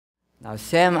Now,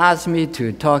 Sam asked me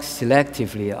to talk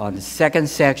selectively on the second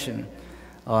section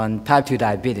on type 2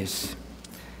 diabetes,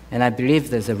 and I believe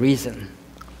there's a reason.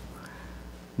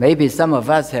 Maybe some of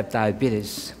us have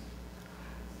diabetes.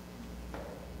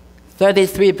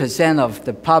 33% of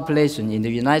the population in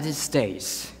the United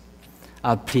States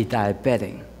are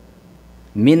pre-diabetic,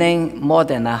 meaning more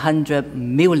than 100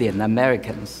 million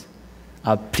Americans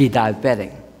are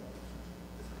pre-diabetic.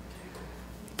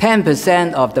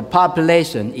 10% of the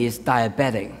population is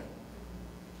diabetic,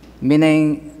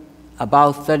 meaning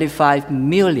about 35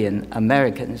 million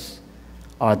Americans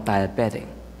are diabetic.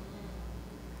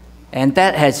 And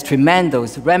that has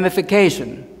tremendous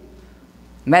ramifications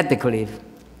medically,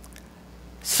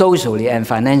 socially, and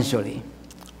financially.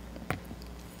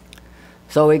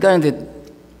 So we're going to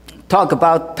talk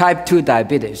about type 2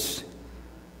 diabetes.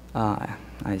 I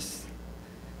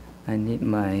need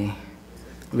my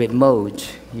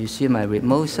remote. You see my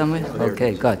remote somewhere?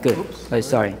 Okay, good. Oh,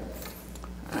 sorry.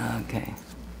 Okay.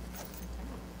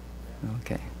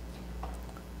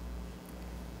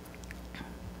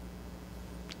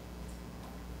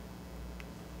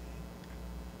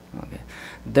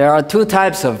 There are two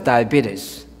types of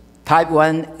diabetes, type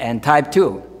 1 and type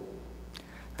 2.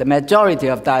 The majority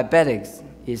of diabetics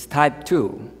is type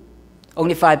 2,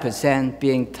 only 5%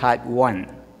 being type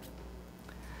 1.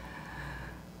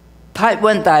 Type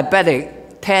 1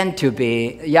 diabetic tend to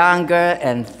be younger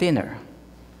and thinner.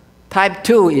 Type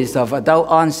 2 is of adult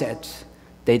onset.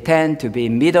 They tend to be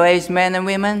middle-aged men and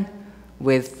women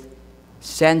with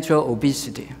central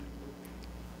obesity.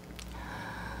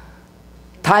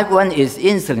 Type 1 is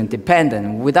insulin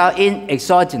dependent. Without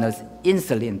exogenous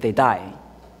insulin, they die.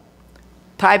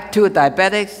 Type 2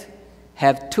 diabetics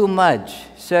have too much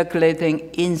circulating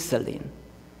insulin,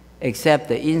 except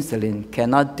the insulin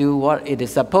cannot do what it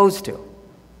is supposed to.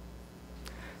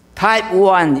 Type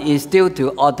 1 is due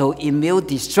to autoimmune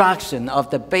destruction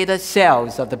of the beta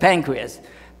cells of the pancreas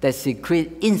that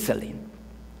secrete insulin.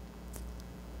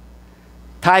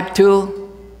 Type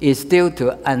 2 is due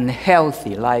to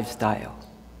unhealthy lifestyle.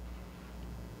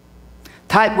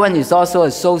 Type 1 is also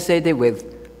associated with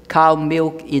cow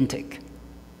milk intake.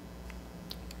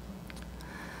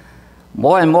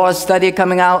 More and more studies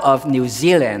coming out of New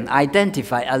Zealand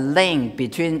identify a link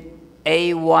between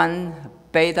A1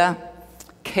 beta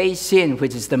casein,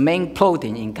 which is the main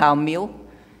protein in cow milk,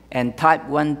 and type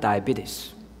 1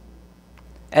 diabetes.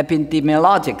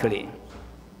 Epidemiologically,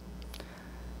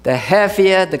 the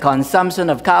heavier the consumption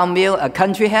of cow milk a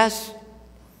country has,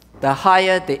 the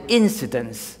higher the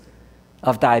incidence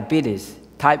of diabetes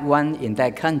type 1 in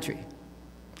that country.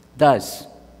 Thus,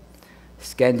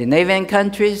 Scandinavian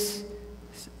countries'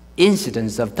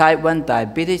 incidence of type 1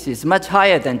 diabetes is much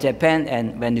higher than Japan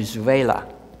and Venezuela.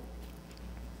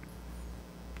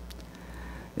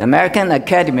 The American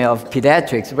Academy of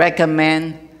Pediatrics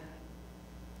recommend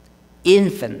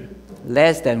infants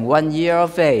less than 1 year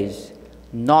of age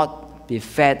not be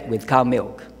fed with cow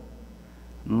milk.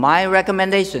 My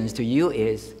recommendations to you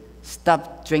is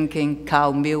stop drinking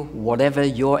cow milk, whatever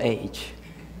your age.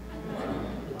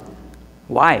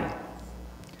 Why?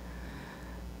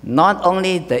 Not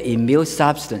only the immune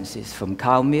substances from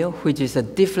cow milk, which is a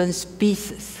different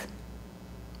species,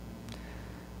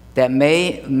 that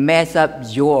may mess up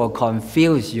or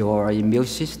confuse your immune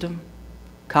system.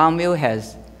 Cow milk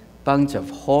has a bunch of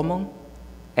hormones,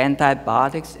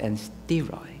 antibiotics, and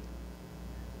steroids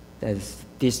that's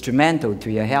detrimental to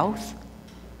your health,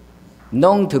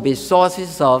 known to be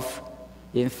sources of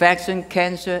infection,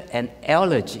 cancer, and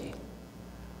allergy.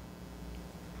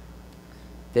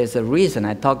 There's a reason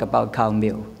I talk about cow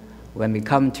milk when we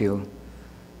come to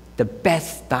the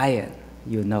best diet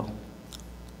you know.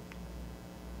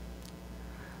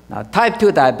 Now, type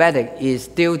 2 diabetic is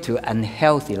due to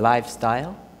unhealthy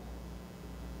lifestyle.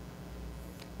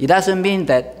 It doesn't mean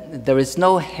that there is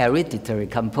no hereditary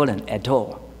component at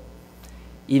all.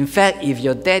 In fact, if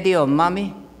your daddy or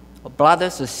mommy or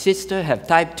brothers or sisters have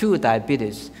type 2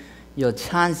 diabetes, your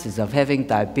chances of having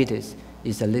diabetes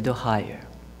is a little higher.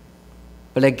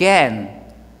 But again,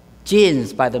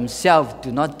 genes by themselves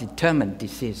do not determine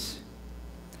disease.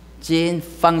 Gene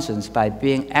functions by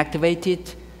being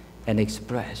activated and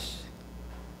expressed.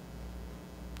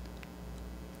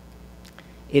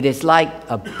 It is like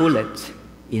a bullet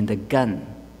in the gun.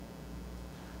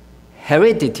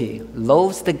 Heredity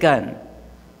loads the gun,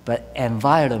 but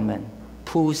environment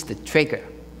pulls the trigger.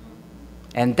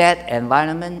 And that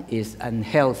environment is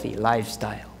unhealthy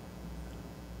lifestyle.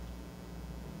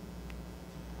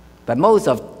 But most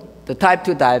of the type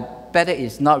 2 diabetic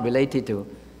is not related to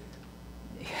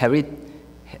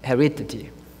heredity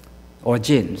or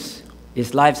genes.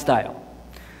 It's lifestyle.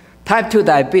 Type 2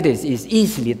 diabetes is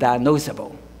easily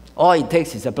diagnosable. All it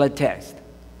takes is a blood test.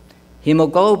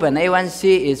 Hemoglobin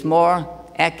A1C is more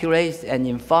accurate and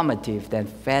informative than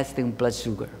fasting blood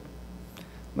sugar.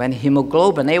 When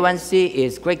hemoglobin A1C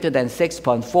is greater than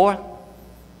 6.4,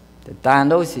 the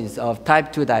diagnosis of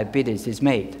type 2 diabetes is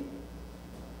made.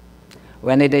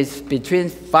 When it is between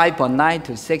 5.9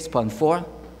 to 6.4,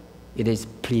 it is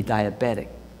pre-diabetic.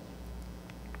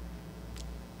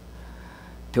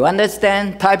 To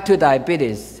understand type 2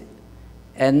 diabetes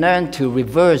and learn to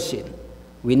reverse it,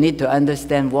 we need to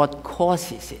understand what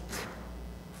causes it.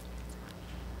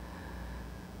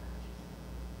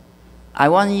 I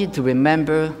want you to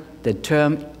remember the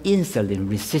term insulin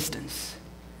resistance,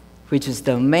 which is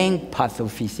the main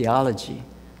pathophysiology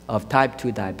of type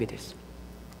 2 diabetes.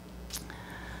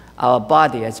 Our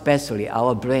body, especially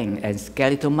our brain and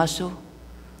skeletal muscle,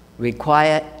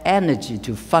 require energy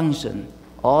to function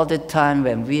all the time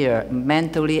when we are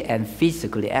mentally and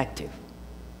physically active.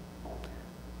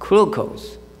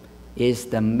 Glucose is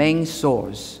the main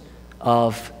source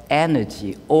of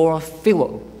energy or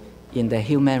fuel in the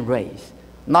human race,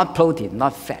 not protein,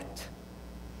 not fat.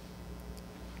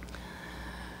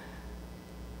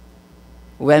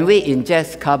 When we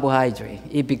ingest carbohydrate,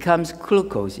 it becomes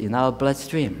glucose in our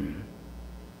bloodstream.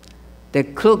 The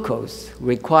glucose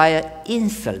requires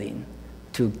insulin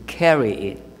to carry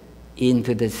it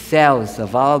into the cells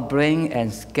of our brain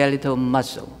and skeletal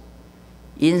muscle.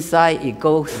 Inside, it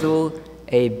goes through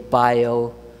a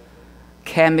biochemical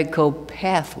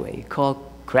pathway called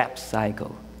Krebs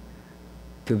cycle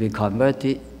to be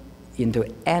converted into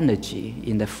energy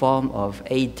in the form of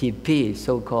ATP,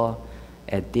 so-called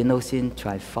adenosine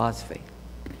triphosphate.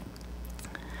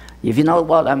 If you know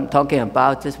what I'm talking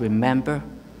about, just remember,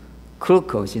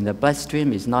 glucose in the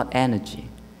bloodstream is not energy.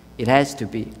 It has to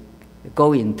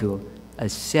go into a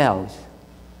cell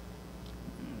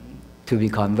to be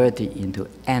converted into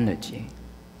energy.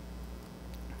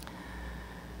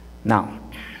 Now,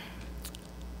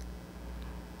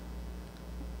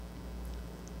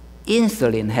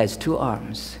 insulin has two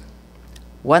arms.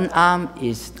 One arm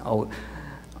is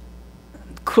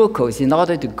glucose, in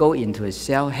order to go into a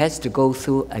cell, has to go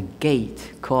through a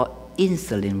gate called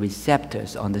insulin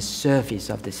receptors on the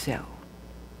surface of the cell.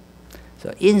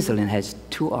 So insulin has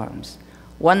two arms.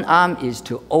 One arm is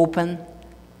to open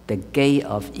the gate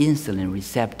of insulin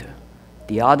receptor.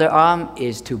 The other arm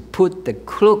is to put the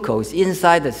glucose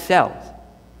inside the cells.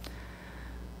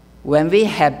 When we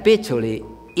habitually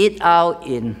eat out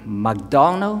in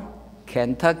McDonald's,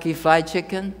 Kentucky Fried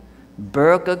Chicken,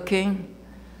 Burger King,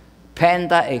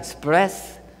 Panda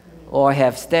Express, or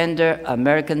have standard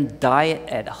American diet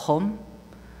at home,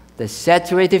 the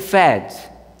saturated fats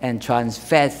and trans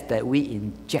fats that we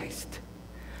ingest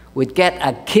would get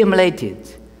accumulated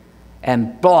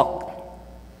and block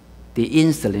the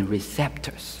insulin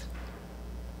receptors.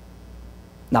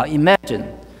 Now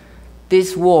imagine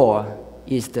this wall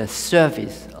is the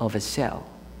surface of a cell,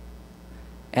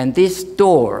 and these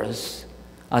doors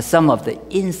are some of the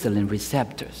insulin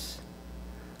receptors.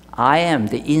 I am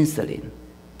the insulin.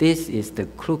 This is the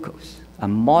glucose, a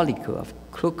molecule of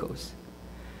glucose.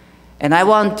 And I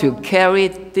want to carry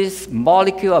this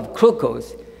molecule of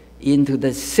glucose into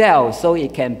the cell so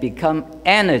it can become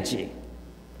energy.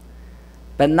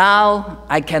 But now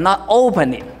I cannot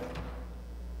open it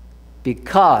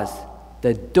because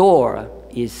the door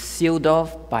is sealed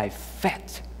off by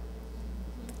fat.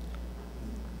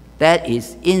 That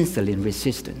is insulin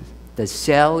resistance. The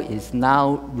cell is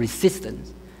now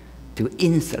resistant to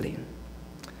insulin.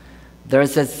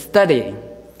 There's a study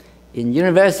in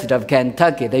University of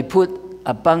Kentucky. They put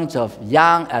a bunch of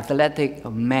young athletic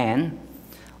men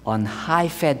on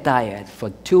high-fat diet for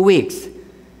 2 weeks.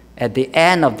 At the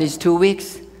end of these 2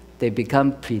 weeks, they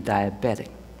become pre-diabetic.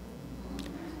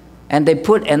 And they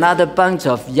put another bunch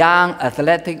of young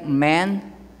athletic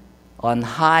men on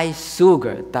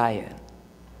high-sugar diet.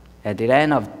 At the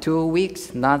end of 2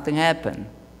 weeks, nothing happened.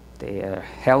 They are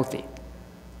healthy.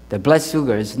 The blood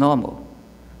sugar is normal.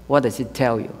 What does it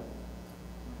tell you?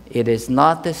 It is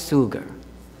not the sugar,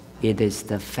 it is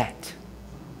the fat,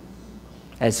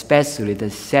 especially the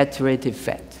saturated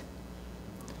fat.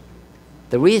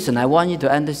 The reason I want you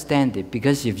to understand it,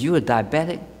 because if you are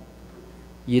diabetic,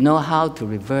 you know how to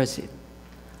reverse it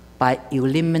by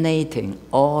eliminating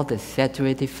all the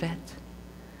saturated fat,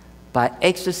 by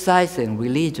exercising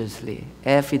religiously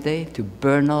every day to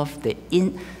burn off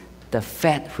the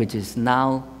fat which is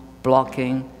now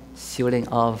blocking, sealing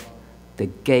off the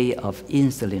gate of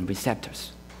insulin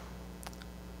receptors.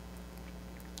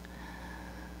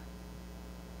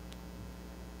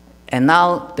 And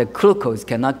now the glucose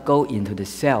cannot go into the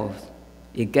cells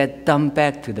it gets dumped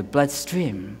back to the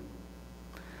bloodstream.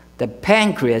 The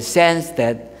pancreas senses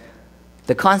that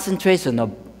the concentration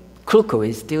of glucose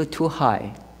is still too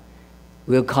high,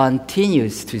 will continue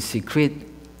to secrete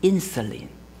insulin,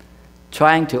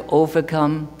 trying to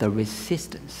overcome the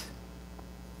resistance.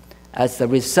 As a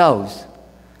result,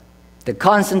 the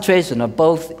concentration of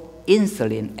both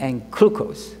insulin and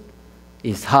glucose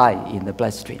is high in the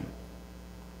bloodstream.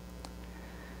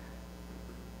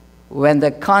 When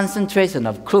the concentration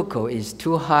of glucose is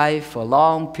too high for a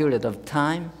long period of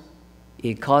time,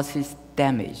 it causes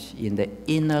damage in the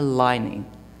inner lining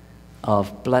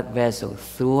of blood vessels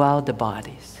throughout the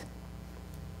bodies.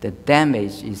 The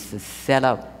damage is the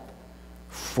setup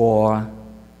for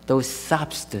those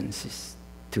substances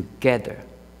to gather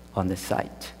on the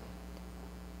site.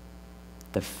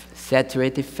 The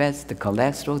saturated fats, the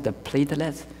cholesterol, the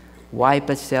platelets, white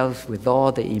blood cells with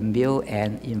all the immune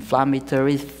and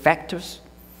inflammatory factors,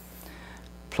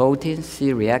 proteins,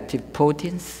 C-reactive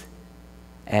proteins,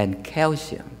 and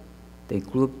calcium, they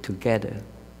group together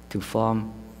to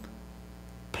form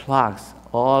plaques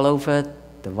all over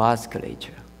the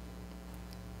vasculature.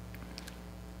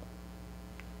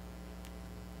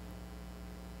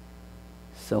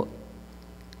 So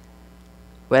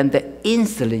when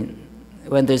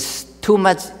there's too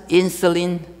much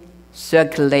insulin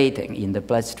circulating in the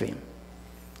bloodstream,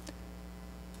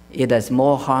 it does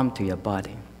more harm to your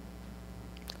body.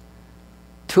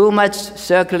 Too much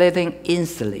circulating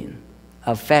insulin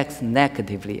affects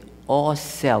negatively all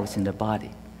cells in the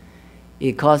body.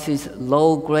 It causes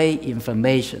low-grade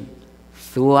inflammation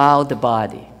throughout the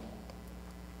body.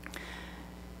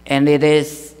 And it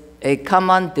is a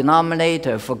common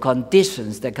denominator for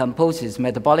conditions that composes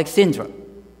metabolic syndrome.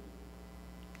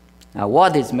 Now,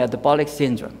 what is metabolic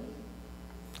syndrome?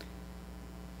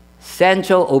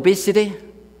 Central obesity,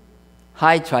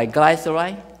 high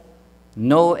triglyceride,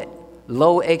 low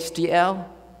HDL,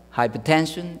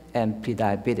 hypertension, and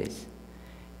prediabetes.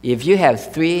 If you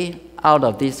have 3 out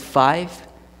of these 5,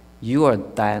 you are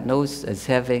diagnosed as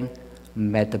having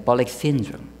metabolic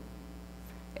syndrome.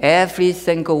 Every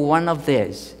single one of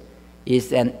these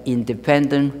is an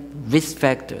independent risk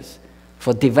factor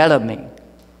for developing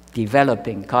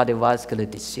cardiovascular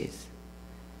disease.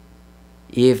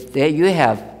 If you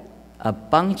have a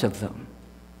bunch of them,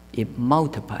 it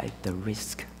multiplies the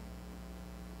risk.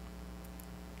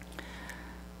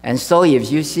 And so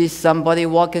if you see somebody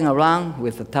walking around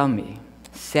with a tummy,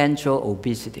 central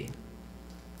obesity,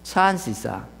 chances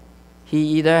are he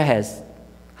either has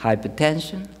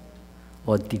hypertension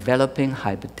or developing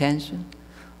hypertension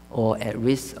or at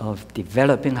risk of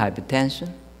developing hypertension,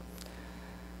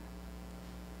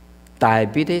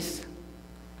 diabetes,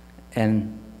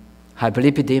 and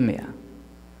hyperlipidemia.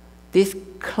 These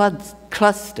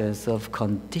clusters of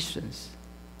conditions,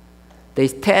 they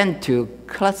tend to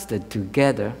cluster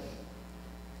together,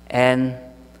 and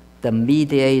the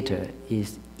mediator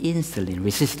is insulin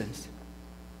resistance.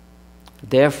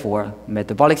 Therefore,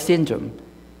 metabolic syndrome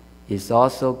is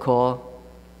also called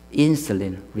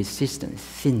insulin resistance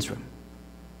syndrome.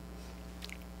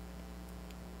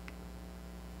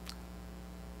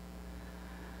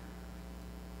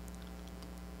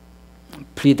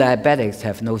 Pre-diabetics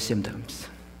have no symptoms.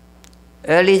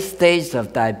 Early stages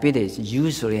of diabetes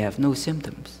usually have no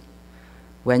symptoms.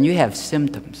 When you have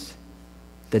symptoms,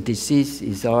 the disease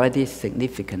is already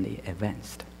significantly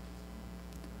advanced.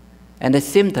 And the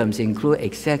symptoms include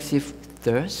excessive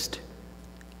thirst,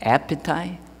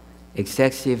 appetite,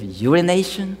 excessive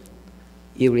urination,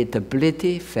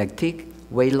 irritability, fatigue,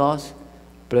 weight loss,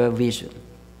 blurred vision.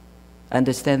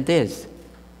 Understand this.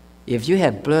 If you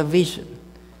have blurred vision,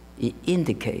 it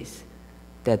indicates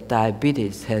that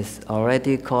diabetes has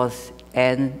already caused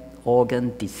an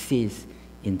organ disease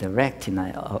in the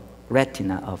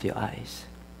retina of your eyes.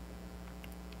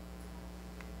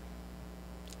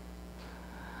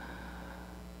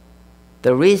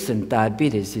 The reason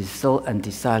diabetes is so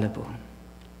undesirable,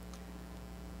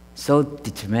 so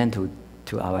detrimental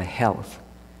to our health,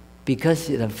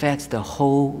 because it affects the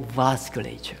whole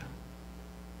vasculature.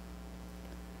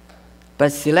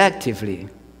 But selectively,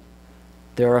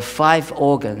 there are 5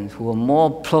 organs who are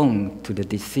more prone to the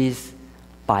disease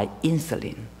by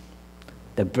insulin: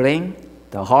 the brain,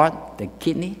 the heart, the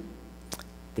kidney,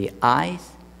 the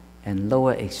eyes, and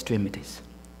lower extremities.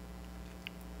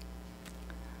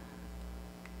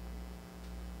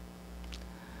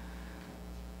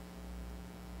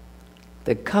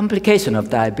 The complication of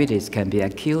diabetes can be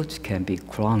acute, can be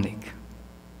chronic.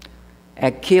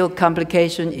 Acute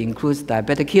complication includes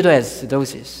diabetic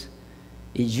ketoacidosis.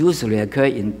 It usually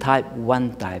occurs in type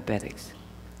 1 diabetics.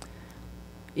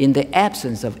 In the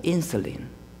absence of insulin,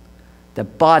 the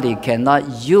body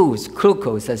cannot use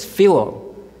glucose as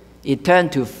fuel. It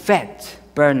turns to fat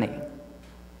burning.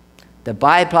 The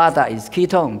byproduct is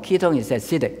ketone. Ketone is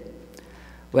acidic.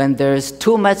 When there's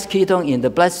too much ketone in the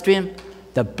bloodstream,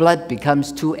 the blood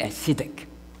becomes too acidic,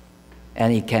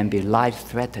 and it can be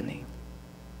life-threatening.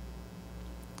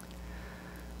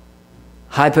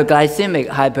 Hyperglycemic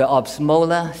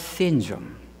hyperosmolar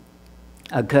syndrome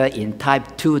occurs in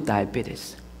type 2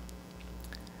 diabetes.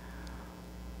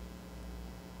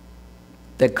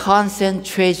 The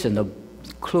concentration of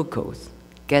glucose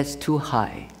gets too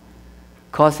high,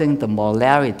 causing the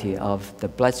molarity of the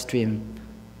bloodstream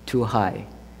too high,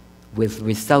 with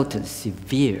resultant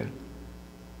severe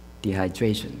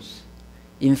dehydrations.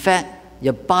 In fact,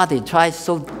 your body tries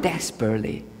so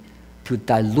desperately to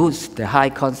dilute the high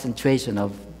concentration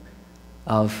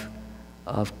of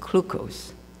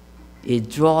glucose.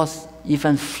 It draws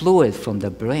even fluid from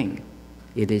the brain.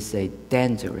 It is a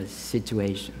dangerous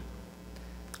situation.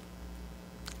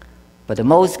 But the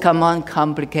most common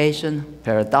complication,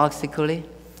 paradoxically,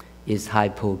 is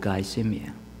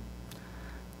hypoglycemia.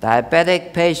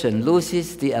 Diabetic patient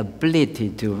loses the ability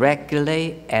to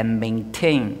regulate and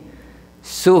maintain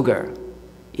sugar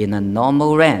in a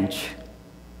normal range.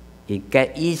 It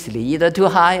gets easily either too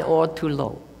high or too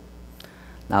low.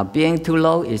 Now, being too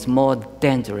low is more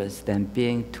dangerous than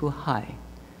being too high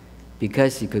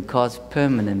because it could cause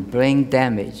permanent brain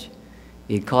damage.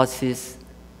 It causes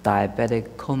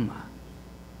diabetic coma.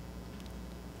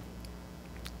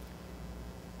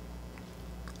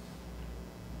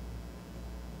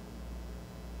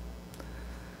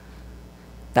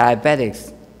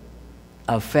 Diabetics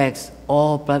affects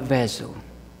all blood vessels,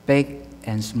 big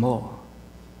and small.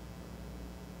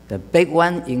 The big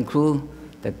one include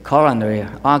the coronary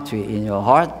artery in your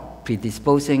heart,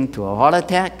 predisposing to a heart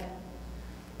attack,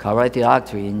 carotid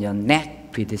artery in your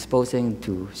neck, predisposing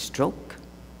to stroke,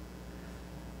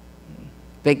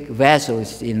 big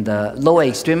vessels in the lower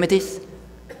extremities,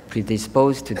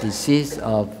 predisposed to disease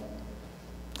of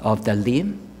the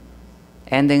limb,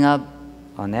 ending up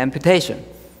on amputation.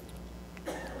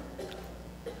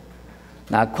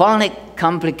 Now, chronic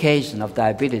complication of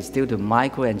diabetes due to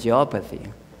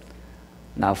microangiopathy.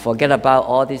 Now, forget about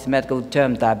all these medical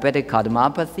terms, diabetic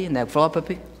cardiomyopathy,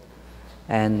 nephropathy,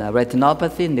 and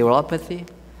retinopathy, neuropathy,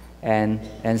 and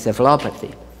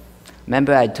encephalopathy.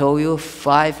 Remember I told you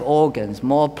 5 organs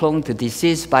more prone to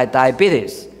disease by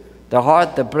diabetes: the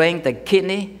heart, the brain, the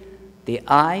kidney, the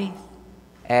eye,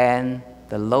 and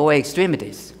the lower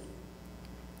extremities.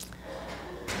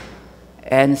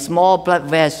 And small blood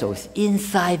vessels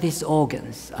inside these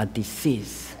organs are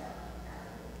diseased.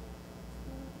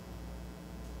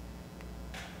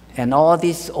 And all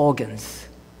these organs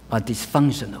are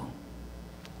dysfunctional.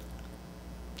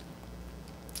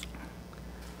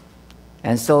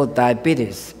 And so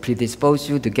diabetes predisposes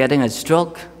you to getting a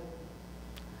stroke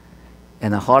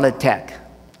and a heart attack.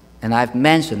 And I've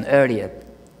mentioned earlier,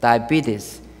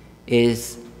 diabetes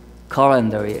is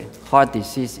coronary heart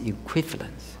disease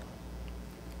equivalent.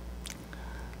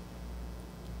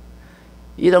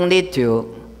 You don't need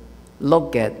to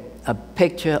look at a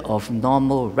picture of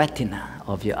normal retina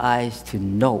of your eyes to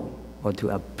know or to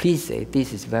appreciate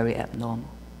this is very abnormal.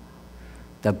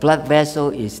 The blood vessel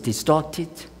is distorted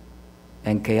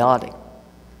and chaotic.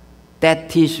 Dead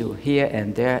tissue here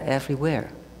and there everywhere.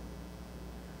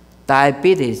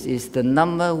 Diabetes is the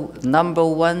number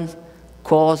one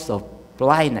cause of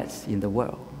blindness in the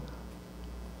world.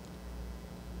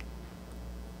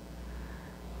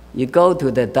 You go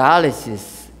to the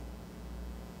dialysis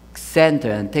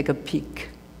center and take a peek.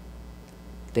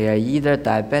 They are either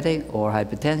diabetic or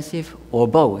hypertensive or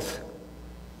both.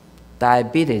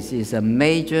 Diabetes is a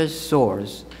major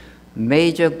source,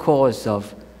 major cause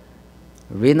of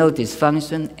renal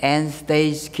dysfunction,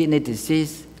 end-stage kidney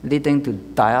disease leading to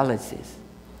dialysis.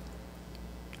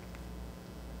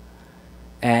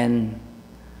 And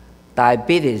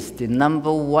diabetes, the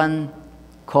number one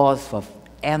cause of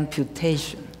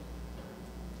amputation.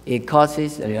 It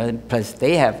causes, plus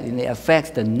it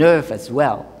affects the nerve as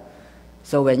well.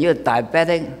 So when you're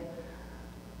diabetic,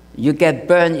 you get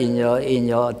burned in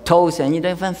your toes and you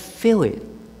don't even feel it.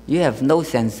 You have no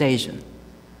sensation.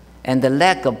 And the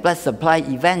lack of blood supply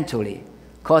eventually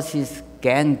causes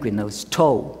gangrenous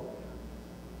toe,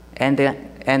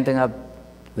 ending up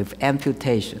with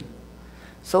amputation.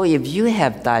 So if you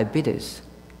have diabetes,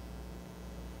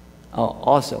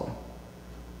 also,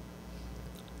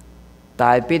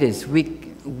 diabetes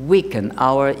weaken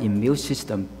our immune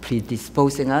system,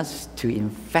 predisposing us to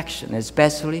infection,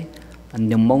 especially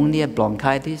pneumonia,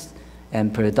 bronchitis,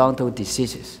 and periodontal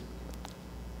diseases.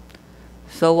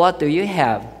 So what do you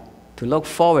have to look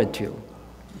forward to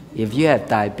if you have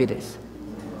diabetes?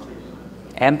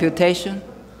 Amputation,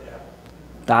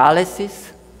 dialysis,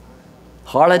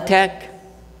 heart attack,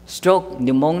 stroke,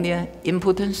 pneumonia,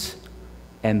 impotence,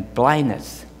 and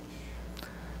blindness.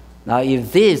 Now,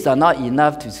 if these are not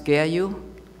enough to scare you,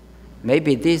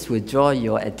 maybe this will draw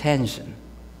your attention.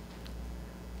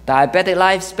 Diabetic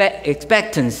life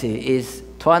expectancy is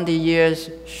 20 years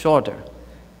shorter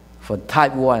for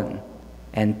type 1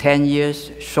 and 10 years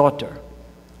shorter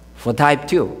for type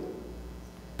 2.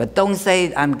 But don't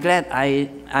say, I'm glad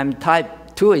I'm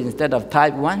type 2 instead of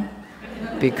type 1,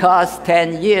 because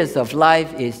 10 years of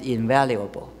life is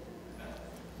invaluable.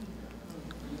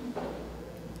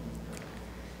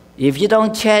 If you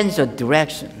don't change your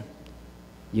direction,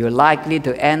 you're likely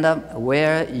to end up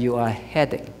where you are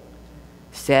heading,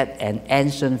 said an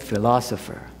ancient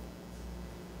philosopher.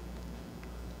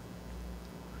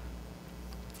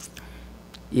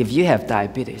 If you have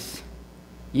diabetes,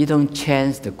 you don't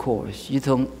change the course, you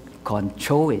don't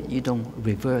control it, you don't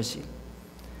reverse it.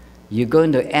 You're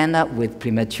going to end up with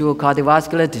premature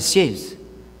cardiovascular disease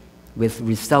with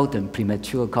resultant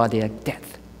premature cardiac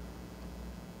death.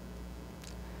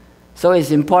 So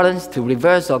it's important to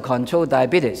reverse or control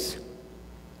diabetes.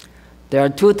 There are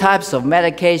two types of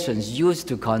medications used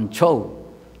to control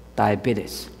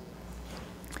diabetes.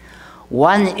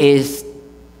 One is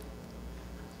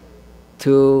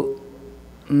to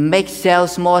make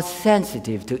cells more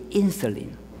sensitive to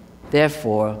insulin,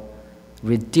 therefore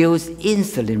reduce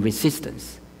insulin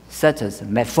resistance, such as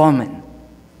metformin.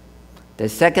 The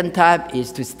second type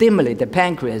is to stimulate the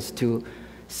pancreas to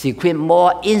secrete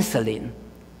more insulin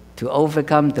to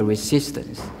overcome the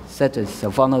resistance, such as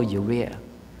sulfonylurea.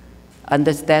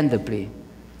 Understandably,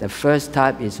 the first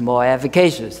type is more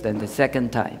efficacious than the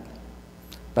second type,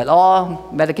 but all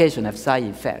medication have side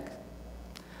effects.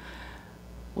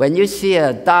 When you see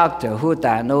a doctor who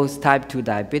diagnosed type 2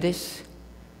 diabetes,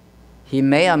 he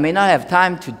may or may not have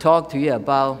time to talk to you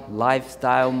about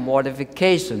lifestyle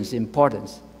modifications'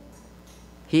 importance.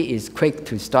 He is quick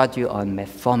to start you on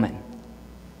metformin.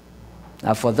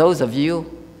 Now, for those of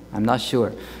you, I'm not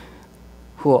sure,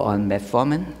 who are on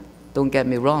metformin, don't get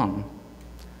me wrong.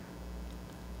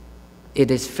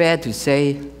 It is fair to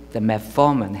say that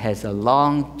metformin has a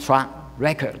long track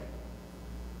record.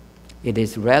 It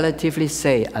is relatively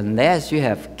safe unless you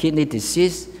have kidney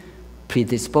disease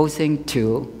predisposing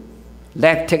to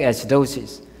lactic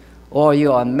acidosis, or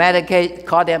you are on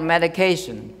cardiac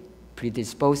medication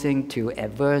predisposing to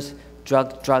adverse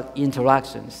drug-drug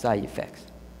interaction side effects.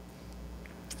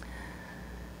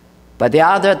 But the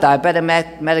other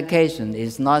diabetic medication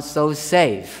is not so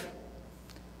safe.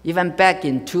 Even back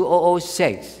in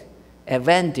 2006,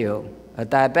 Avendio, a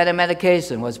diabetic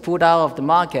medication, was pulled out of the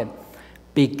market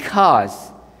because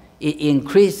it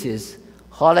increases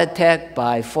heart attack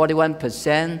by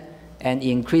 41% and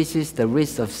increases the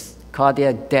risk of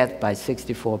cardiac death by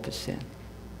 64%.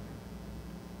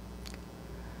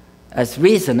 As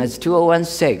recent as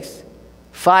 2016,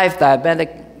 5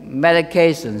 diabetic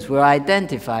medications were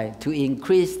identified to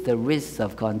increase the risk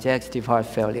of congestive heart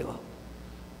failure.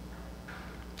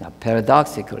 Now,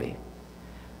 paradoxically,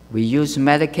 we use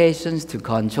medications to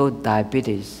control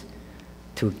diabetes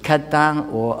to cut down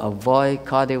or avoid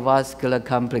cardiovascular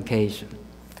complications.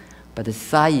 But the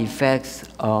side effects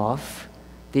of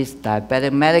this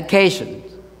diabetic medication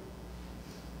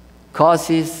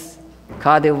causes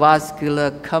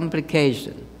cardiovascular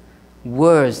complications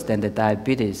worse than the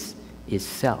diabetes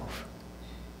itself.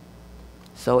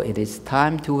 So it is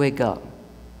time to wake up.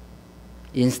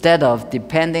 Instead of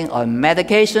depending on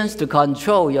medications to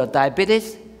control your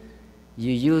diabetes,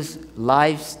 you use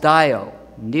lifestyle,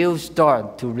 new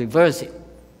start to reverse it.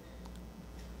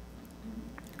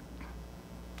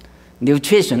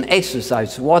 Nutrition,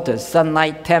 exercise, water,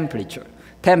 sunlight, temperature,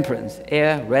 temperance,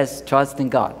 air, rest, trust in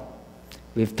God.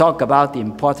 We've talked about the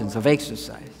importance of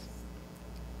exercise.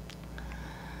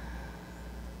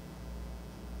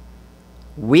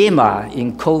 Weimar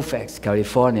in Colfax,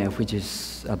 California, which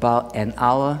is about an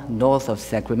hour north of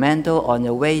Sacramento on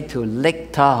your way to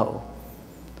Lake Tahoe,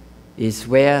 is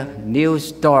where New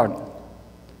Start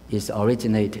is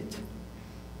originated.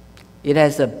 It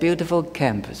has a beautiful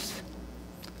campus,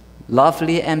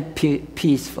 lovely and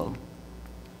peaceful.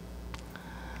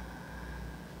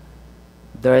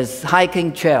 There's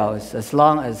hiking trails as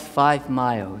long as 5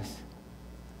 miles.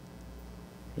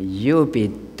 You'll be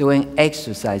doing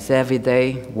exercise every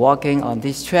day, walking on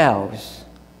these trails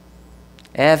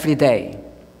every day,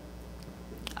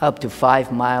 up to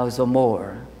 5 miles or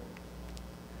more.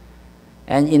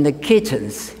 And in the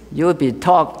kitchens, you'll be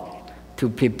taught to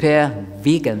prepare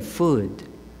vegan food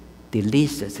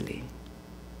deliciously.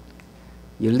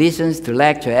 You listen to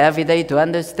lecture every day to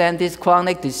understand these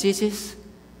chronic diseases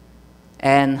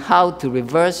and how to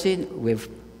reverse it with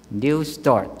new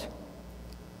start.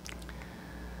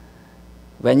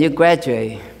 When you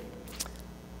graduate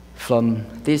from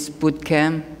this boot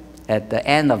camp at the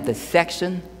end of the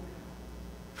section,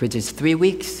 which is 3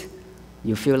 weeks,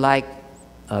 you feel like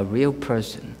a real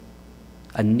person,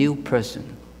 a new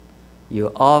person.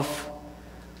 You're off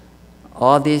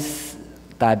all these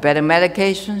diabetic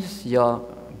medications, your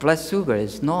blood sugar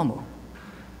is normal.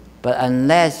 But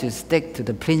unless you stick to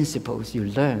the principles you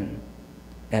learn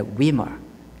at WIMA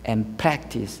and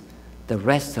practice the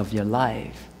rest of your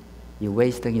life, you're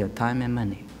wasting your time and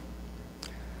money.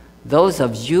 Those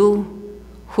of you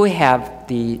who have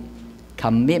the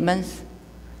commitments,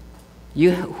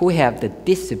 you who have the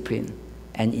discipline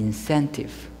and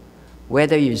incentive,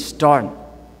 whether you start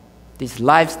this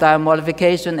lifestyle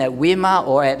modification at WIMA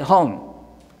or at home,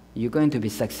 you're going to be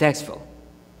successful.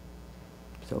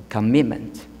 So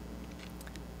commitment.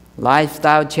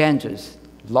 Lifestyle changes,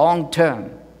 long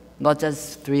term, not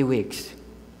just 3 weeks.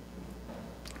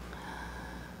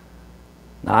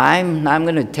 Now I'm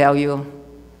going to tell you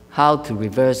how to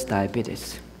reverse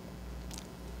diabetes.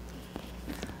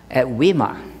 At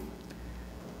WIMA,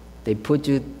 they put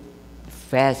you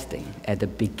fasting at the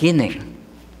beginning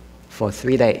for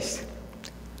 3 days,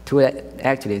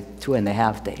 actually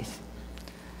 2.5 days.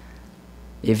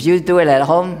 If you do it at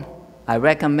home, I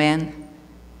recommend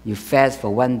you fast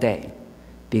for 1 day,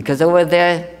 because over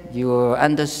there you're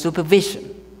under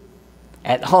supervision.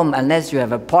 At home, unless you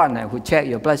have a partner who checks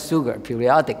your blood sugar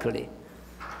periodically,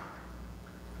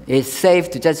 it's safe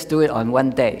to just do it on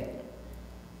 1 day.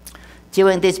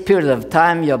 During this period of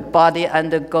time, your body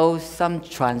undergoes some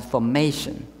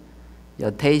transformation. Your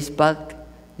taste buds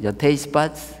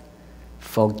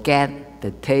forget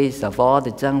the taste of all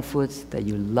the junk foods that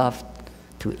you loved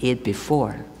to eat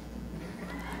before,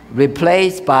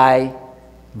 replaced by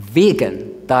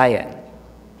vegan diet.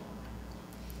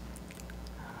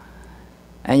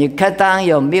 And you cut down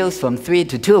your meals from 3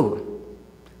 to 2.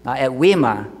 Now at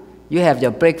WIMA, you have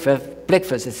your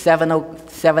breakfast at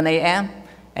 7 a.m.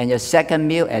 and your second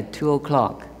meal at 2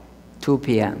 o'clock, 2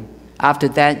 p.m. After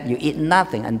that, you eat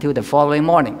nothing until the following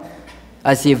morning,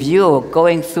 as if you're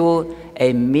going through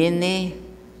a mini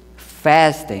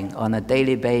fasting on a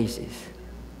daily basis.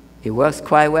 It works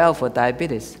quite well for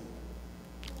diabetes.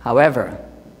 However,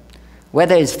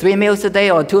 whether it's 3 meals a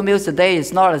day or 2 meals a day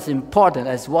is not as important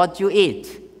as what you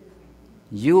eat.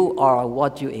 You are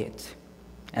what you eat.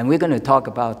 And we're going to talk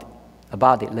about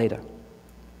it later.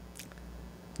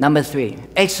 Number 3,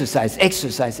 exercise,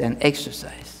 exercise, and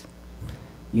exercise.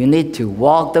 You need to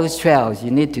walk those trails.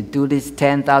 You need to do these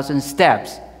 10,000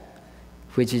 steps,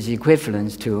 which is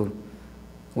equivalent to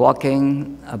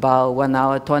walking about 1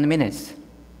 hour, 20 minutes,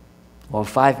 or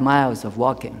 5 miles of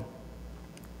walking.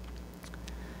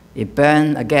 It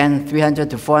burns, again, 300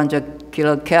 to 400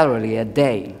 kilocalories a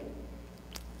day.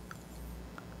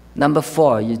 Number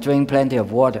 4, you drink plenty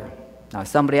of water. Now,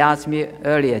 somebody asked me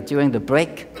earlier during the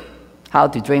break how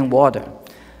to drink water.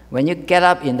 When you get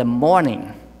up in the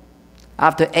morning,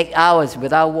 after 8 hours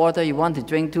without water, you want to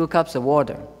drink 2 cups of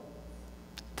water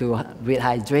to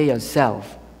rehydrate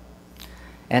yourself.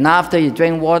 And after you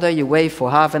drink water, you wait for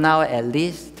half an hour at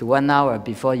least to 1 hour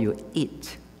before you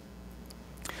eat.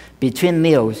 Between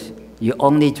meals, you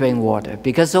only drink water,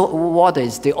 because water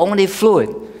is the only fluid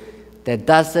that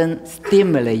doesn't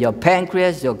stimulate your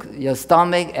pancreas, your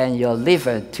stomach, and your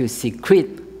liver to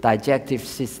secrete digestive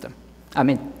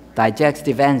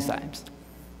enzymes.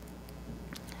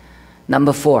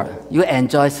 Number 4, you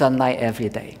enjoy sunlight every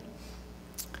day.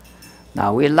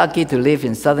 Now, we're lucky to live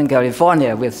in Southern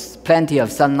California with plenty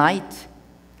of sunlight.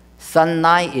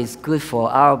 Sunlight is good for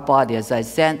our body. As I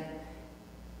said,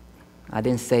 I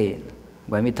didn't say it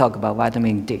when we talk about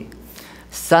vitamin D.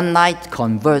 Sunlight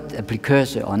converts a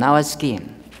precursor on our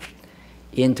skin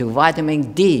into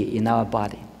vitamin D in our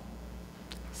body.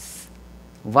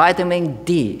 Vitamin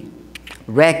D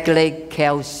regulates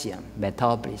calcium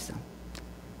metabolism,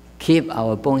 keep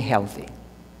our bone healthy.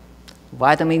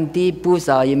 Vitamin D boosts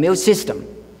our immune system.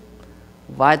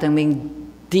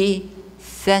 Vitamin D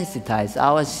sensitizes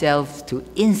ourselves to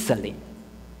insulin.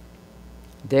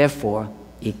 Therefore,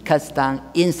 it cuts down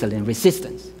insulin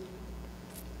resistance.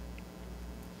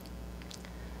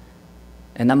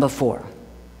 And number 4,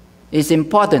 it's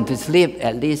important to sleep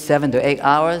at least 7 to 8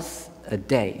 hours a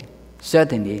day.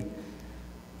 Certainly,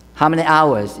 how many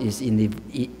hours is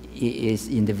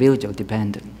individual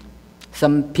dependent.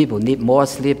 Some people need more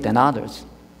sleep than others.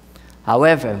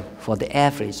 However, for the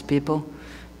average people,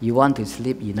 you want to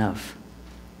sleep enough.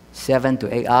 7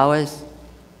 to 8 hours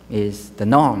is the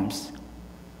norms.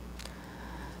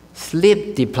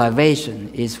 Sleep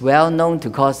deprivation is well known to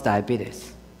cause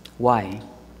diabetes. Why?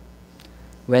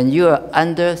 When you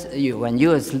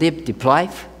are sleep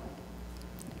deprived,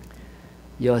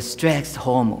 your stress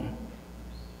hormone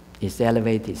is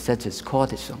elevated, such as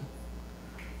cortisol.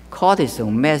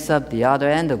 Cortisol messes up the other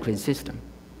endocrine system.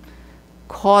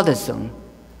 Cortisol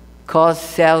causes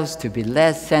cells to be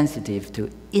less sensitive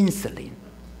to insulin.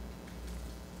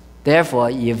 Therefore,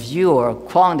 if you are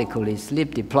chronically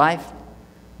sleep deprived,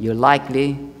 you're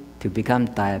likely to become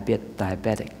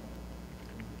diabetic.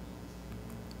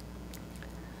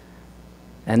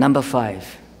 And number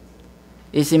 5,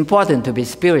 it's important to be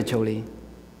spiritually,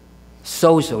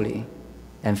 socially,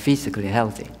 and physically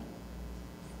healthy.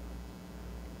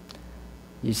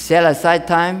 You set aside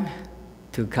time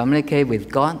to communicate with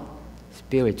God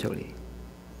spiritually.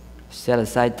 Set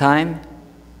aside time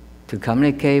to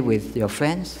communicate with your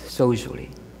friends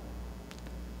socially,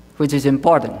 which is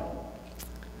important.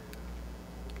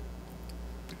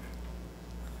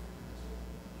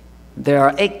 There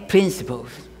are 8 principles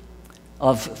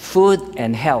of food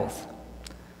and health.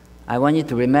 I want you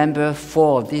to remember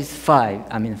 4 of these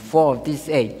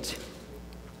 8.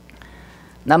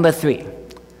 Number 3,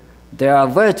 there are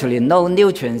virtually no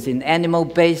nutrients in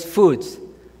animal-based foods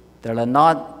that are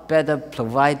not better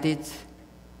provided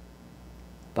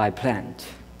by plant.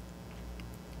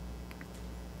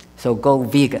 So go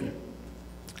vegan.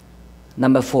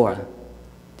 Number 4,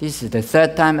 this is the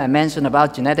 3rd time I mentioned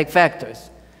about genetic factors.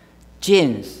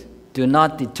 Genes do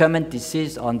not determine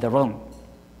disease on their own.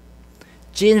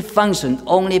 Genes function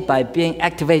only by being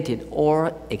activated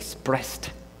or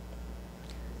expressed.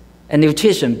 And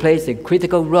nutrition plays a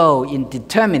critical role in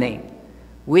determining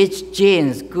which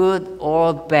genes, good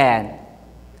or bad,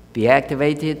 be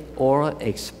activated or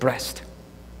expressed.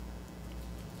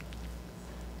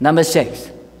 Number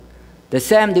 6, the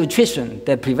same nutrition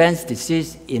that prevents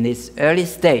disease in its early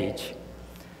stage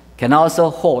can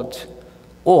also halt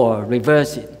or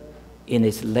reverse it in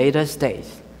its later stage.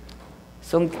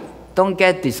 So don't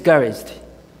get discouraged.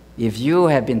 If you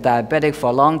have been diabetic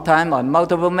for a long time on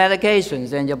multiple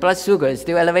medications and your blood sugar is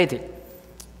still elevated,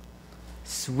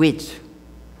 switch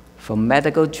from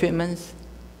medical treatments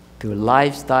to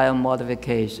lifestyle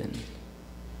modification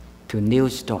to New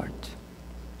Start.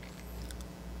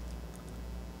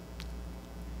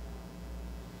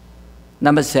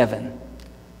 Number 7,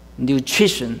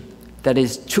 nutrition that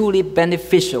is truly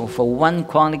beneficial for one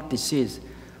chronic disease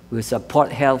will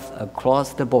support health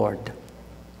across the board.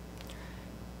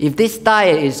 If this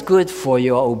diet is good for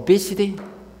your obesity,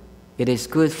 it is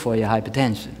good for your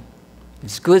hypertension. If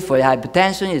it's good for your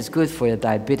hypertension, it's good for your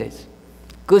diabetes.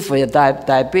 Good for your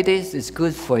diabetes, it's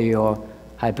good for your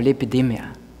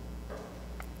hyperlipidemia.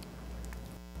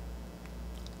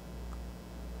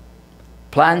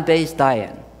 Plant-based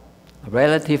diet,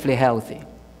 relatively healthy.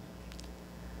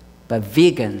 But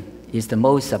vegan is the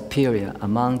most superior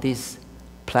among these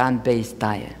plant-based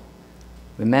diets.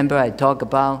 Remember I talked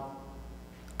about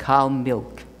cow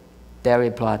milk,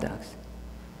 dairy products.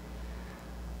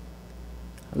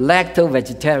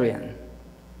 Lacto-vegetarian,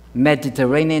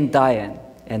 Mediterranean diet,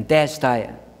 and DASH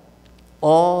diet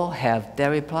all have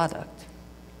dairy products.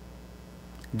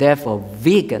 Therefore,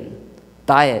 vegan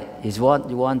diet is what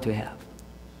you want to have.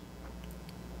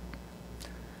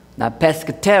 Now,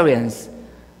 pescatarians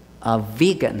are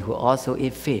vegan who also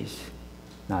eat fish.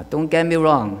 Now, don't get me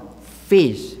wrong,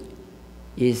 fish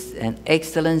is an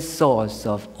excellent source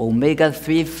of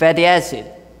omega-3 fatty acid,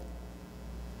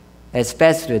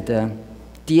 especially the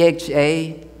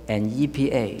DHA and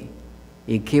EPA.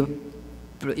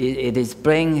 It is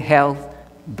brain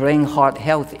heart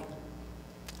healthy.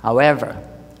 However,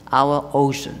 our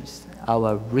oceans,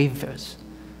 our rivers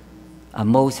are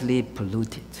mostly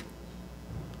polluted.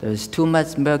 There's too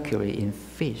much mercury in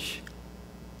fish.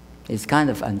 It's kind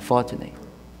of unfortunate.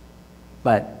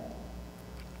 But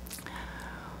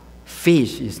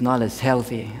fish is not as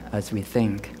healthy as we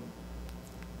think.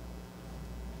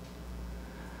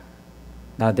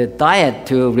 Now, the diet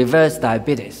to reverse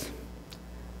diabetes,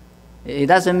 it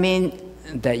doesn't mean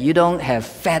that you don't have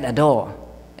fat at all.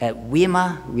 At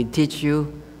WIMA, we teach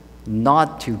you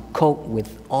not to cook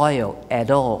with oil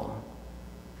at all.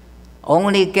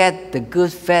 Only get the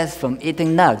good fats from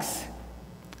eating nuts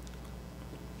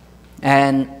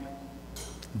and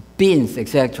beans,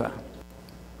 etc.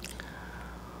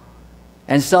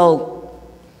 And so,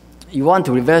 you want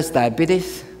to reverse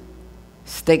diabetes?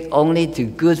 Stick only to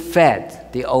good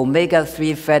fat, the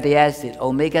omega-3 fatty acid,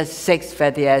 omega-6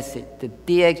 fatty acid, the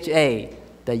DHA,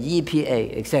 the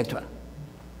EPA, etc.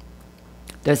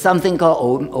 There's something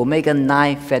called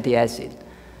omega-9 fatty acid,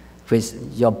 which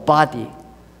your body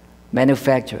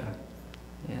manufactures.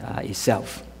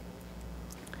 itself.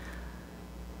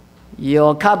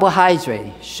 Your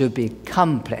carbohydrate should be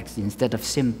complex instead of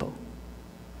simple.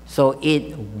 So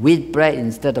eat wheat bread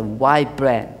instead of white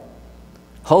bread,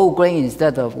 whole grain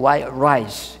instead of white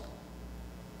rice.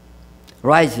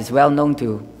 Rice is well known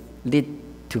to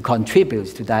contribute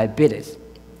to diabetes.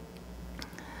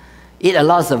 Eat a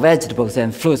lot of vegetables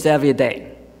and fruits every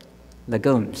day.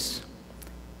 Legumes.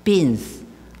 Beans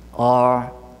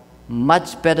are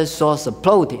much better source of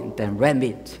protein than red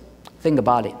meat. Think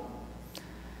about it.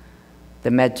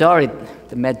 The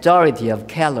majority of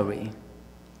calorie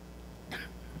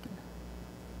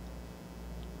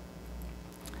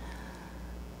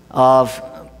of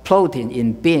protein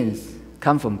in beans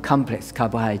come from complex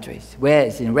carbohydrates,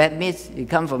 whereas in red meats, it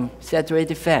comes from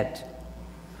saturated fat.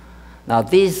 Now,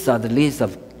 these are the list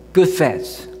of good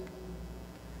fats,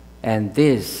 and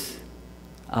these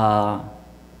are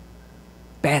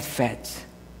bad fats.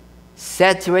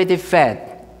 Saturated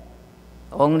fat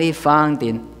only found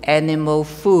in animal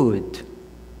food.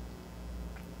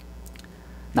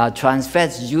 Now, trans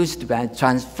fats used to be,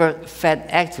 trans fat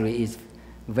actually is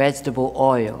vegetable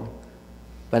oil.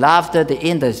 But after the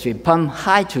industry pumped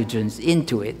hydrogens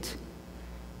into it,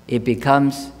 it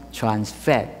becomes trans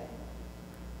fat.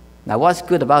 Now, what's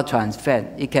good about trans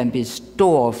fat? It can be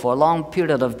stored for a long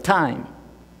period of time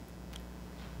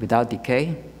without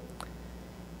decay.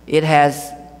 It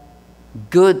has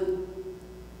good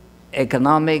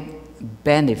economic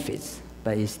benefits,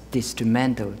 but it's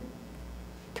detrimental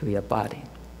to your body.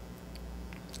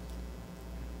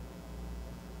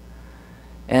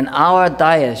 And our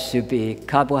diet should be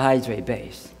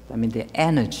carbohydrate-based. I mean, the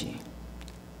energy.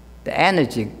 The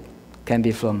energy can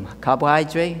be from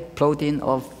carbohydrate, protein,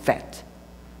 or fat.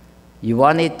 You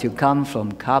want it to come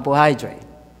from carbohydrate,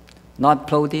 not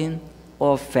protein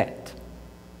or fat.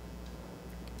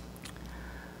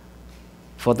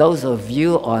 For those of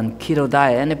you on keto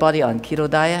diet, anybody on keto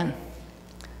diet,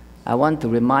 I want to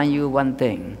remind you one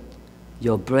thing.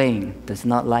 Your brain does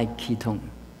not like ketone.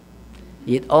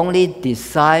 It only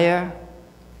desires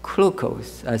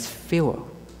glucose as fuel,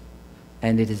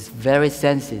 and it is very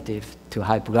sensitive to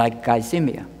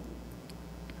hypoglycemia.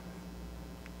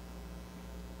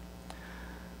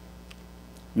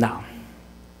 Now,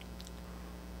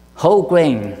 whole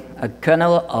grain, a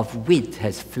kernel of wheat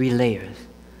has 3 layers.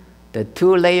 The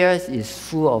 2 layers is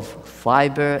full of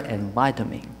fiber and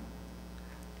vitamin.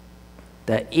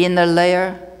 The inner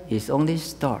layer is only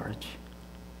starch.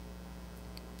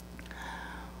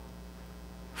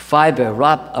 Fiber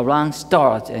wrap around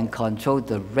starch and control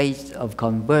the rate of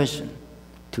conversion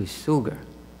to sugar.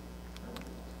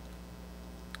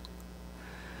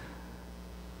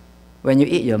 When you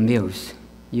eat your meals,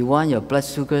 you want your blood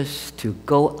sugars to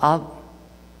go up,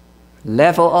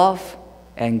 level off,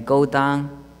 and go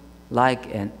down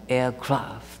like an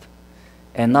aircraft,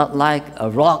 and not like a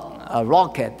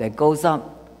rocket that goes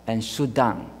up and shoots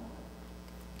down.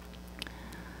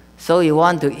 So you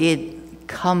want to eat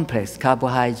complex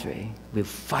carbohydrate with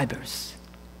fibers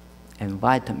and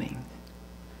vitamins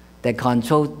that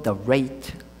control the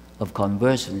rate of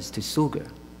conversions to sugar.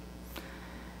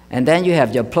 And then you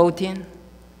have your protein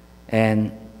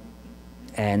and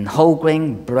whole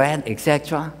grain bread,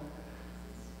 etc.,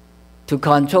 to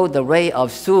control the rate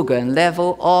of sugar and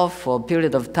level off for a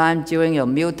period of time during your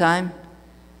mealtime.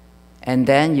 And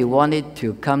then you want it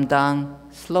to come down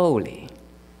slowly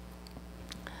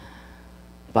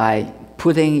by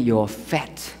putting your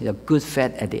fat, your good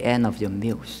fat, at the end of your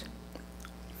meals.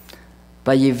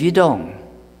 But if you don't,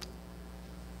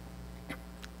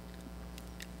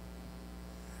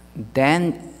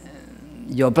 then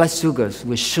your blood sugars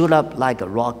will shoot up like a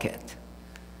rocket.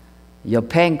 Your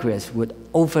pancreas would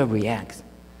overreact,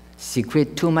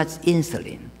 secrete too much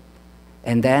insulin,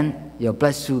 and then your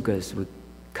blood sugars would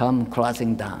come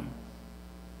crossing down.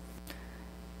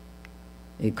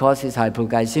 It causes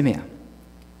hypoglycemia.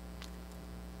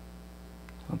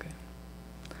 Okay.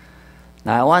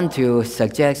 Now I want to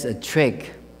suggest a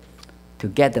trick to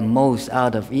get the most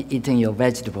out of eating your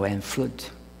vegetable and fruit.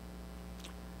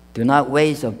 Do not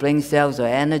waste your brain cells or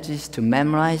energies to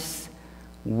memorize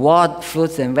what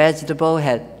fruits and vegetables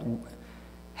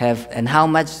have and how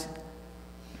much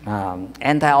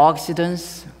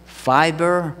antioxidants,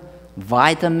 fiber,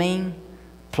 vitamin,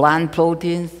 plant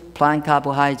proteins, plant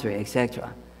carbohydrate,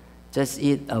 etc. Just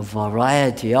eat a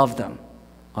variety of them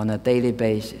on a daily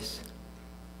basis.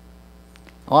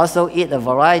 Also eat a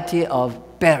variety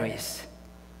of berries,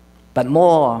 but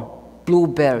more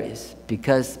blueberries,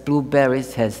 because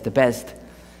blueberries has the best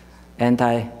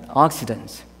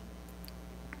antioxidants.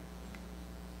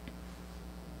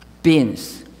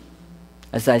 Beans.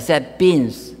 As I said,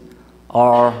 beans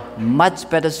are much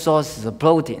better sources of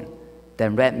protein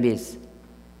than red meats.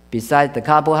 Besides the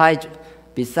carbohydrate,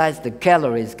 besides the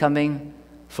calories coming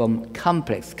from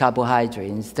complex carbohydrate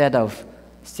instead of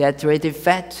saturated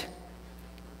fat,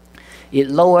 it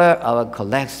lowers our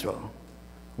cholesterol,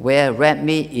 where red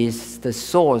meat is the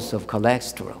source of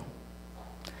cholesterol.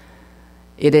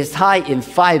 It is high in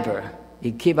fiber.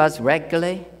 It keeps us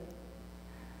regulate,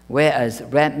 whereas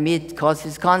red meat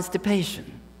causes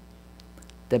constipation.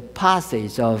 The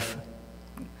passage of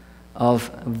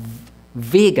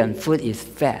vegan food is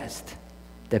fast.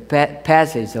 The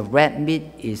passage of red meat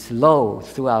is slow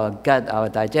through our gut, our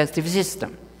digestive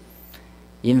system.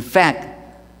 In fact,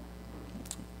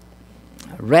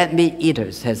 red meat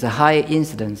eaters has a higher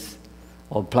incidence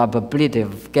or probability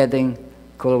of getting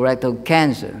colorectal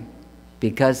cancer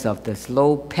because of the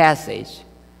slow passage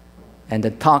and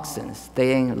the toxins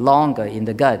staying longer in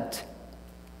the gut.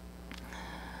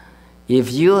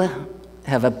 If you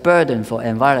have a burden for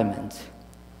environment,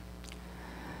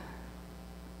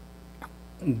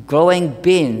 growing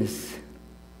beans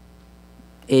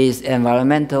is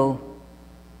environmentally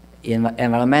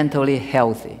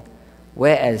healthy,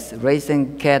 whereas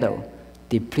raising cattle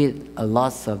deplete a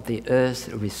lot of the earth's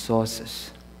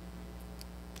resources.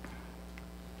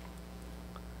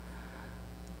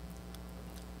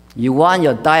 You want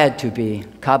your diet to be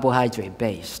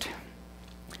carbohydrate-based.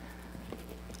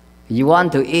 You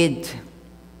want to eat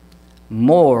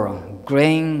more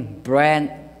grain,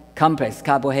 bread, complex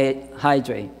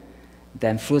carbohydrate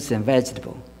than fruits and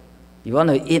vegetables. You want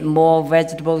to eat more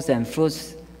vegetables and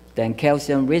fruits than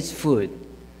calcium-rich food,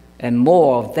 and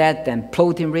more of that than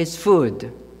protein-rich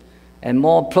food, and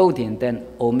more protein than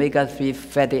omega-3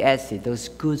 fatty acid, those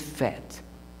good fats.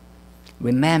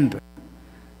 Remember,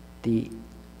 the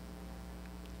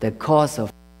cause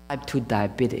of type 2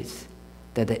 diabetes,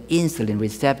 that the insulin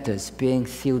receptors being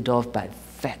sealed off by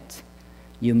fat.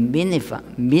 You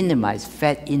minimize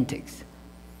fat intakes.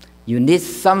 You need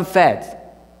some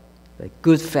fat, like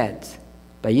good fat,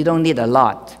 but you don't need a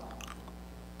lot.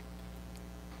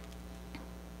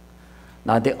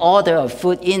 Now, the order of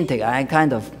food intake, I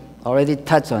kind of already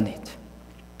touched on it.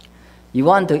 You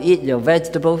want to eat your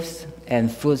vegetables and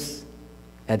fruits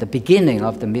at the beginning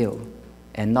of the meal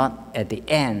and not at the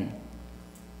end,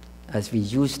 as we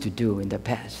used to do in the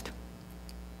past.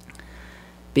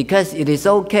 Because it is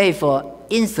okay for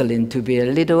insulin to be a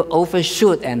little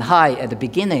overshoot and high at the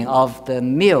beginning of the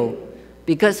meal,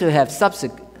 because you have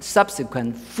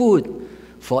subsequent food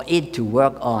for it to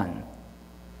work on.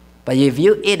 But if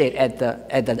you eat it at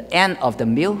the end of the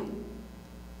meal,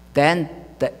 then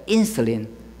the insulin,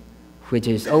 which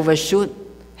is overshoot,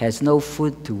 has no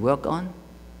food to work on,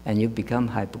 and you become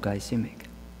hypoglycemic.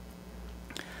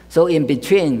 So in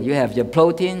between, you have your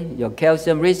protein, your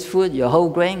calcium-rich food, your whole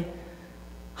grain,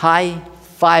 high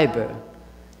fiber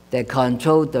that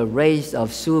control the rate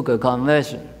of sugar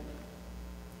conversion.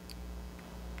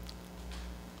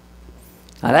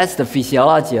 Now that's the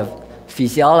physiology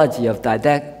of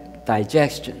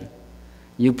digestion.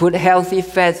 You put healthy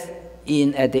fats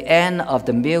in at the end of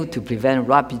the meal to prevent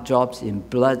rapid drops in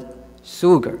blood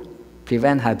sugar,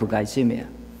 prevent hypoglycemia.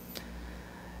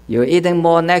 You're eating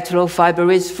more natural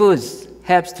fiber-rich foods,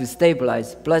 helps to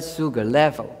stabilize blood sugar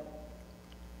level.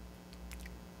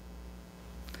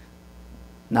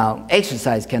 Now,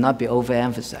 exercise cannot be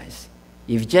overemphasized.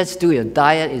 If you just do your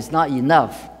diet, it's not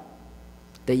enough.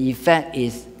 The effect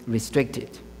is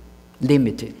restricted,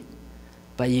 limited.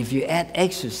 But if you add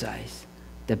exercise,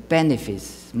 the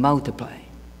benefits multiply.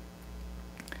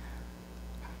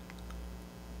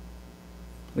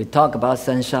 We talk about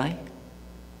sunshine.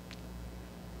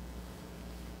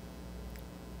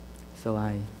 So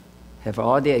I have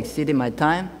already exceeded my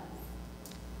time.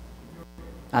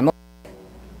 I'm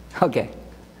okay.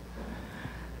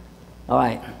 All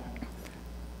right.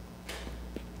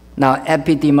 Now,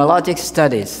 epidemiologic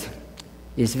studies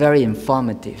is very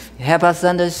informative. It helps us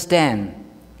understand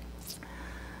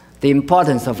the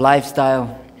importance of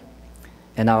lifestyle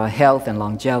and our health and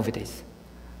longevity.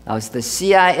 Now, the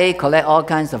CIA collect all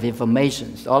kinds of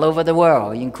information all over the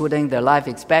world, including the life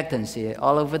expectancy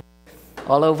all over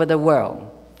the world.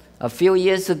 A few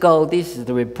years ago, this is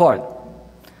the report.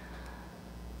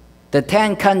 The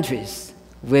 10 countries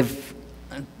with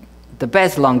the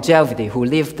best longevity, who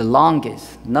live the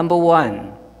longest. Number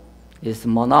 1 is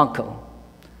Monaco.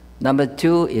 Number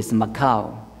 2 is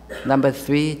Macau. Number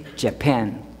 3,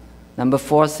 Japan. Number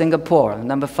 4, Singapore.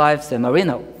 Number 5, San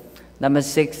Marino. Number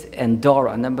 6,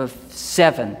 Andorra. Number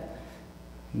 7,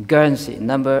 Guernsey.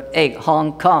 Number 8,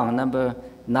 Hong Kong. Number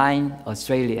 9,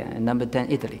 Australia. And number 10,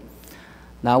 Italy.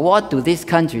 Now, what do these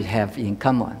countries have in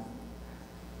common?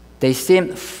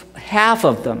 half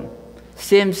of them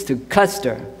seems to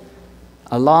cluster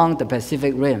along the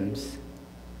Pacific rims,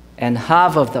 and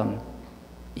half of them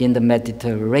in the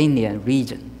Mediterranean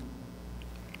region.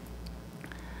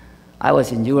 I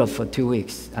was in Europe for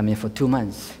 2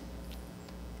 months,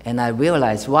 and I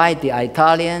realized why the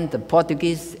Italian, the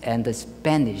Portuguese, and the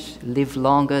Spanish live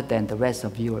longer than the rest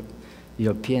of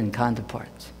European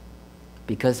counterparts,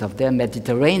 because of their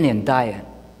Mediterranean diet.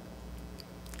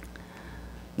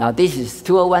 Now, this is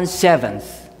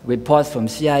 2017's report from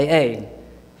CIA.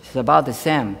 It's about the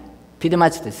same, pretty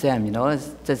much the same, you know, it's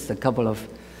just a couple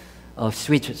of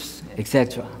switches,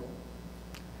 etc.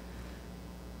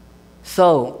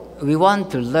 So, we want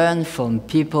to learn from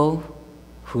people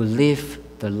who live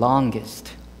the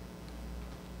longest.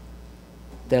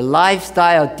 Their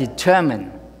lifestyle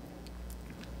determines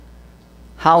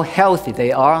how healthy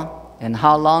they are and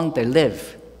how long they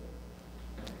live.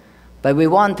 But we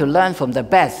want to learn from the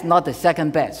best, not the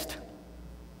second best.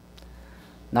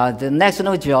 Now, the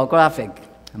National Geographic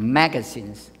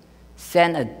magazines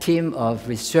sent a team of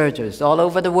researchers all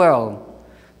over the world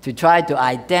to try to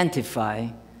identify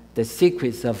the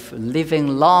secrets of living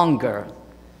longer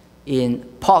in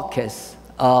pockets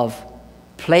of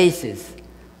places.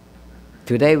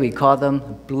 Today we call them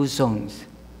blue zones.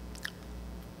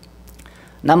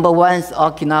 Number 1 is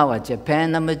Okinawa,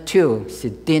 Japan. Number 2,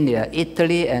 Sardinia,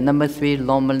 Italy. And number 3,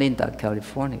 Loma Linda,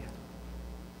 California.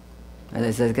 And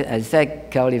as I said,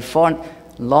 California,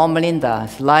 Loma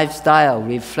Linda's lifestyle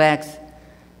reflects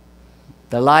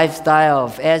the lifestyle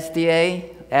of SDA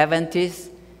Adventists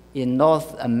in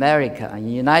North America, in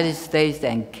the United States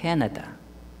and Canada.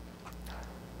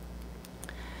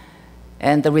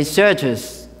 And the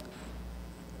researchers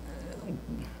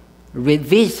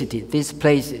revisited these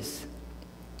places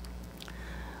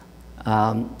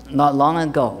not long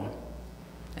ago,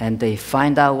 and they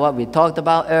find out what we talked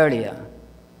about earlier.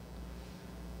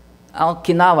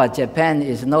 Okinawa, Japan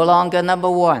is no longer number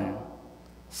 1.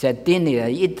 Sardinia,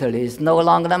 Italy is no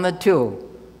longer number 2.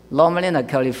 Loma Linda,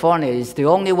 California is the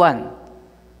only one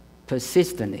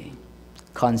persistently,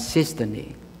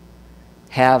 consistently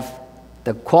have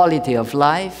the quality of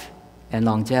life and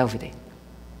longevity,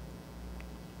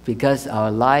 because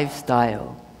our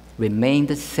lifestyle remained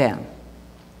the same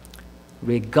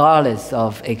regardless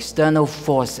of external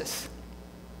forces.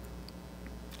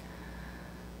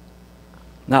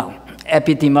 Now,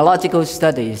 epidemiological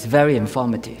study is very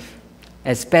informative,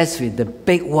 especially the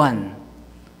big one.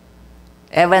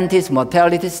 Adventist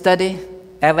mortality study,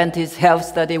 Adventist health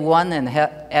study 1 and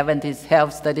Adventist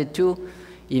health study 2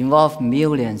 involve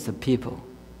millions of people.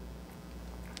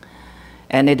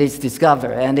 And it is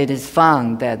discovered and it is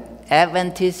found that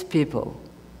Adventist people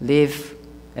live,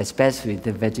 especially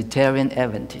the vegetarian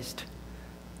Adventist,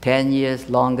 10 years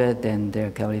longer than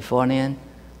their Californian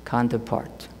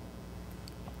counterpart.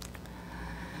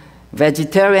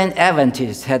 Vegetarian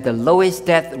Adventists had the lowest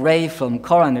death rate from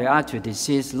coronary artery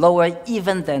disease, lower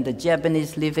even than the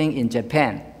Japanese living in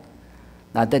Japan.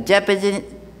 Now, the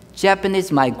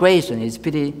Japanese migration is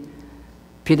pretty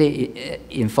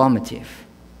informative.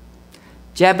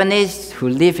 Japanese who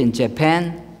live in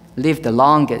Japan live the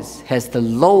longest, has the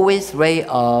lowest rate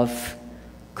of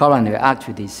coronary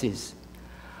artery disease.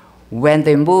 When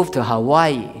they move to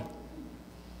Hawaii,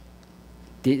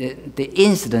 the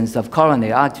incidence of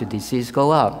coronary artery disease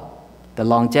go up, the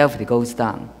longevity goes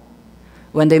down.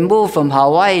 When they move from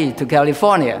Hawaii to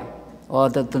California or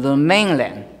to the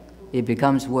mainland, it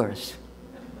becomes worse,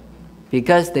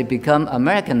 because they become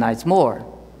Americanized more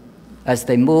as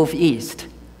they move east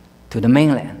to the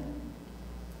mainland.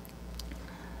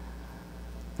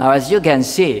 Now, as you can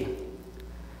see,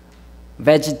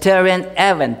 vegetarian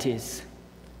Adventists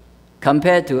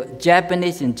compared to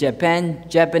Japanese in Japan,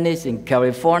 Japanese in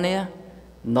California,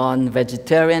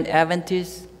 non-vegetarian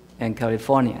Adventists, and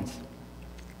Californians.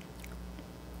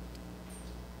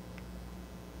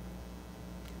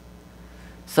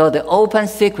 So the open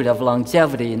secret of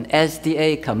longevity in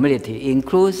SDA community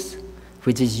includes,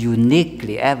 which is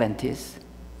uniquely Adventist,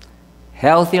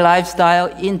 healthy lifestyle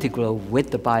integral with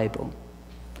the Bible,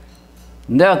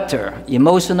 nurture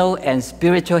emotional and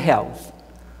spiritual health,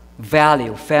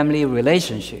 value family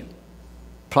relationship,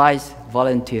 prize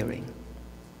volunteering.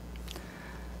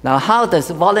 Now, how does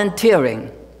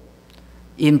volunteering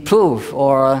improve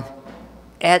or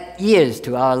add years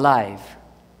to our life?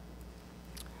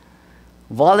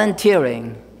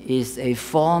 Volunteering is a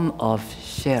form of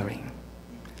sharing.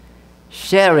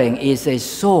 Sharing is a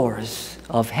source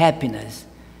of happiness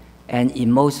and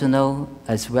emotional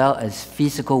as well as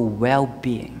physical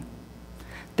well-being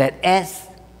that adds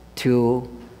to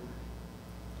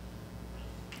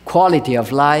quality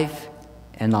of life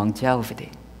and longevity.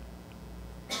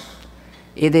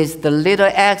 It is the little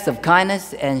acts of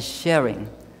kindness and sharing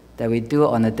that we do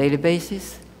on a daily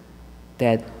basis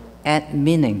that add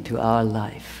meaning to our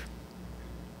life.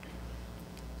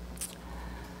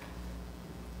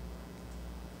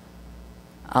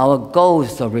 Our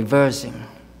goals of reversing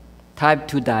type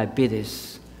 2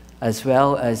 diabetes, as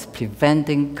well as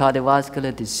preventing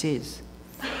cardiovascular disease,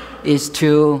 is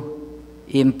to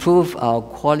improve our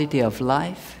quality of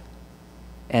life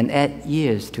and add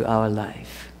years to our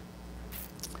life.